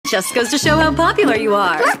Just goes to show how popular you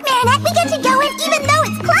are. Look, Marinette, we get to go in even though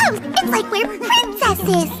it's closed. It's like we're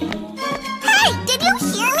princesses. Hey, did you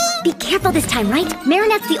hear me? Be careful this time, right?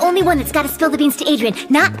 Marinette's the only one that's got to spill the beans to Adrien,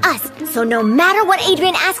 not us. So no matter what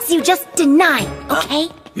Adrien asks you, just deny, okay?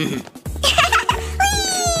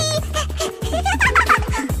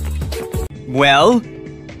 Well,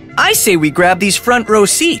 I say we grab these front row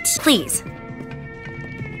seats. Please.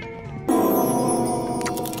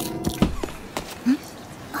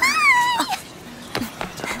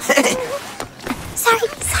 Sorry.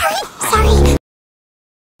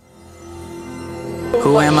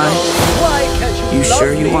 Who am I? You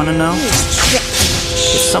sure you want to know?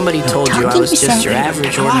 If somebody told you I was just your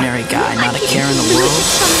average, ordinary guy, not a care in the world,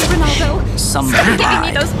 somebody Giving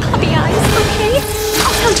me lied. those puppy eyes, okay?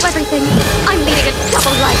 I'll tell you everything. I'm leading a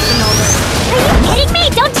double life, Ronaldo. Are you kidding me?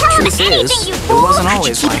 Don't tell him Truth anything, is, you it fool! wasn't How'd you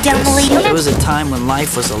always keep like it down, this. Melina? There was a time when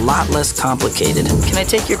life was a lot less complicated. Can I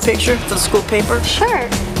take your picture for the school paper? Sure.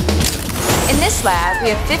 In this lab, we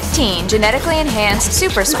have 15 genetically enhanced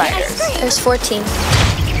super spiders. There's 14.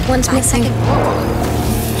 One's missing.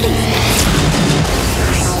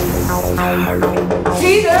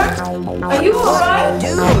 Peter, are you alright?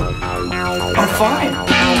 I'm fine.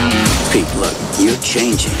 Pete, look, you're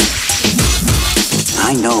changing.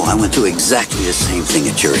 I know I went through exactly the same thing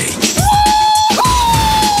at your age.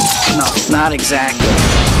 No, not exactly.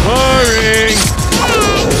 Boring!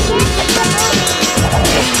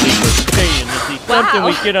 Paying to see something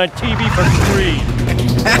we get on TV for free.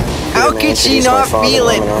 How could she not feel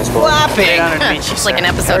it flapping? It's like an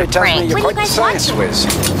episode of Prank. What are you guys watching? Whiz.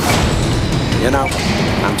 You know,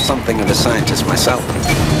 I'm something of a scientist myself.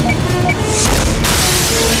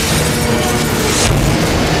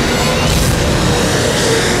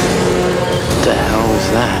 What the hell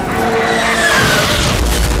is that?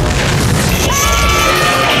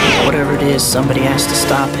 Whatever it is, somebody has to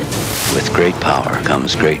stop it. With great power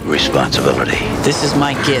comes great responsibility. This is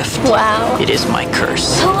my gift. Wow. It is my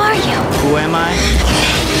curse. Who are you? Who am I?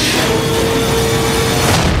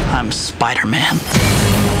 I'm Spider-Man.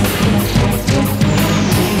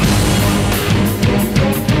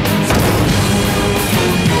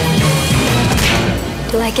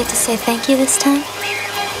 Do I get to say thank you this time?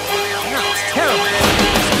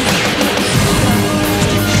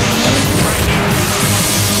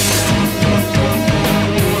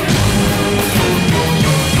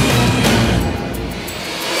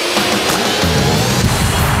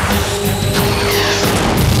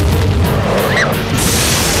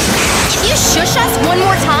 If you shush us one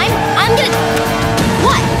more time, I'm gonna...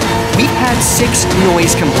 What? We've had 6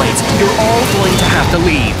 noise complaints. You're all going to have to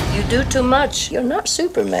leave. You do too much. You're not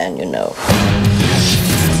Superman, you know.